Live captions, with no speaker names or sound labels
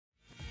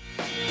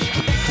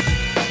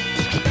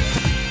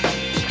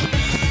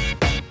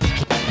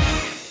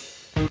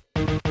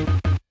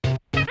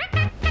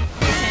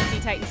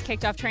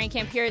kicked off training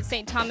camp here at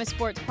St. Thomas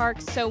Sports Park.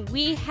 So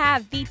we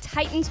have the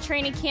Titans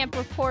training camp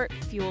report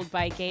fueled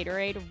by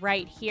Gatorade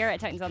right here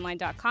at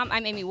titansonline.com.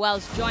 I'm Amie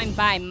Wells, joined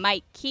by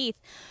Mike Keith.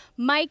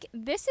 Mike,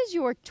 this is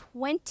your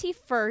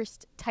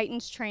 21st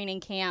Titans training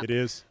camp. It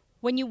is.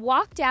 When you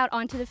walked out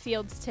onto the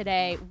fields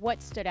today,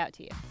 what stood out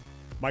to you?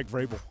 Mike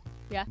Vrabel.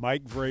 Yeah.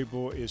 Mike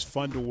Vrabel is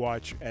fun to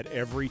watch at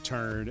every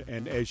turn,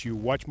 and as you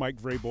watch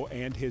Mike Vrabel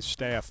and his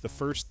staff, the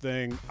first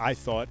thing I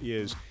thought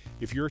is,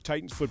 if you're a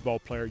Titans football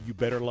player, you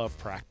better love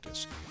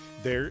practice.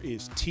 There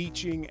is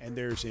teaching and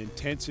there's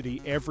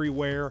intensity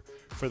everywhere.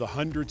 For the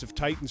hundreds of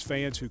Titans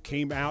fans who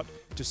came out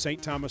to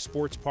St. Thomas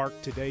Sports Park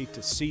today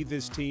to see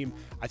this team,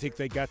 I think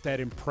they got that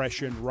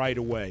impression right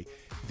away.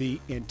 The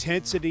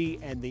intensity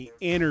and the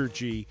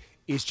energy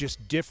is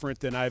just different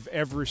than I've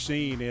ever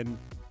seen in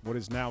what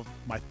is now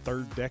my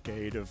third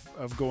decade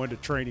of going to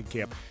training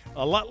camp.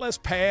 A lot less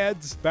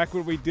pads. Back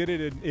when we did it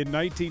in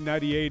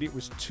 1998, it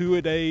was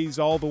 2-a-days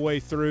all the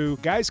way through.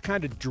 Guys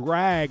kind of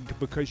dragged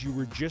because you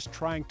were just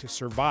trying to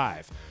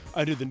survive.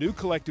 Under the new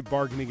collective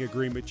bargaining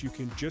agreement, you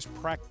can just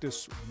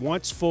practice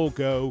once full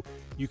go.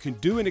 You can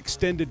do an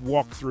extended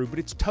walkthrough, but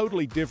it's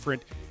totally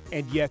different,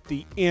 and yet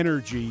the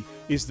energy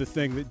is the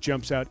thing that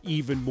jumps out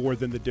even more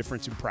than the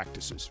difference in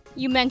practices.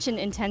 You mentioned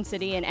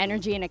intensity and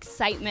energy and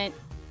excitement.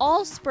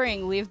 All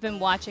spring, we've been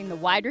watching the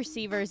wide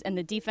receivers and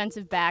the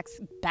defensive backs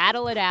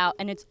battle it out,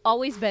 and it's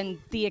always been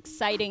the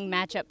exciting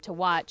matchup to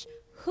watch.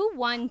 Who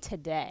won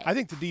today? I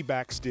think the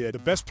D-backs did. The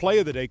best play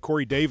of the day,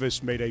 Corey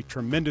Davis, made a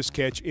tremendous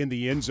catch in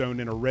the end zone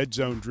in a red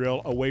zone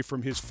drill away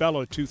from his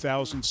fellow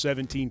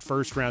 2017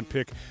 first-round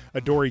pick,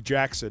 Adoree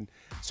Jackson.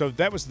 So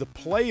that was the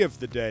play of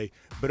the day.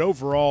 But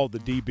overall, the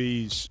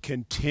DBs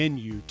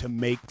continue to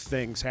make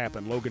things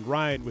happen. Logan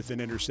Ryan with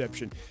an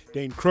interception,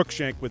 Dane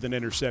Cruikshank with an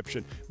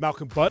interception,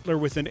 Malcolm Butler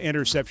with an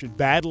interception,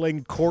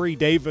 battling Corey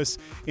Davis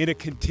in a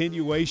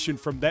continuation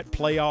from that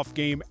playoff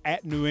game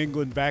at New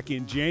England back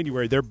in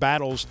January. Their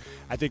battles,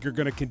 I think, are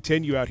going to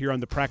continue out here on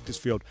the practice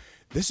field.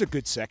 This is a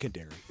good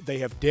secondary. They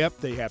have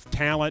depth, they have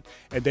talent,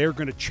 and they're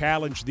going to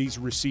challenge these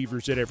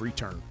receivers at every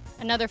turn.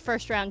 Another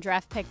first-round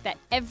draft pick that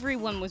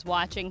everyone was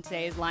watching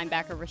today is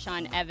linebacker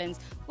Rashaan Evans.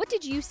 What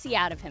did you see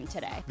out of him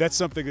today? That's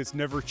something that's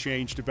never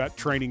changed about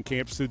training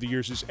camps through the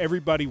years, is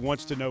everybody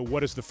wants to know, what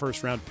does the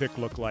first-round pick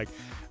look like?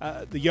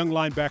 The young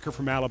linebacker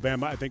from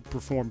Alabama, I think,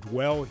 performed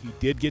well. He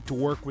did get to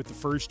work with the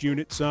first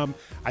unit some.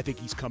 I think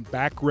he's come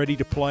back ready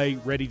to play,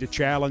 ready to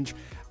challenge.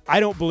 I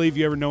don't believe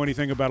you ever know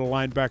anything about a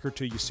linebacker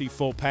till you see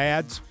full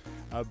pads,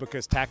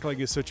 because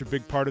tackling is such a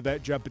big part of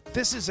that job. But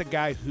this is a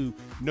guy who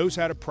knows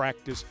how to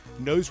practice,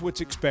 knows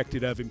what's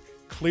expected of him,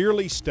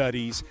 clearly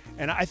studies,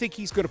 and I think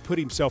he's going to put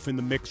himself in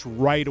the mix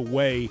right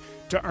away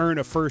to earn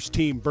a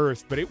first-team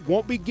berth. But it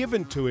won't be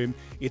given to him.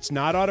 It's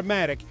not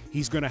automatic.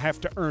 He's going to have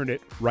to earn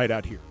it right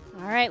out here.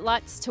 All right,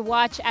 lots to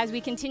watch as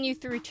we continue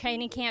through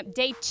training camp.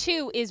 Day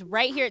 2 is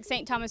right here at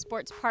St. Thomas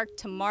Sports Park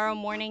tomorrow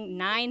morning,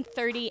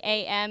 9:30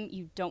 a.m.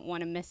 You don't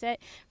want to miss it.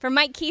 For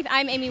Mike Keith,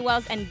 I'm Amie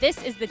Wells, and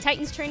this is the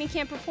Titans Training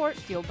Camp Report,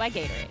 fueled by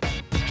Gatorade.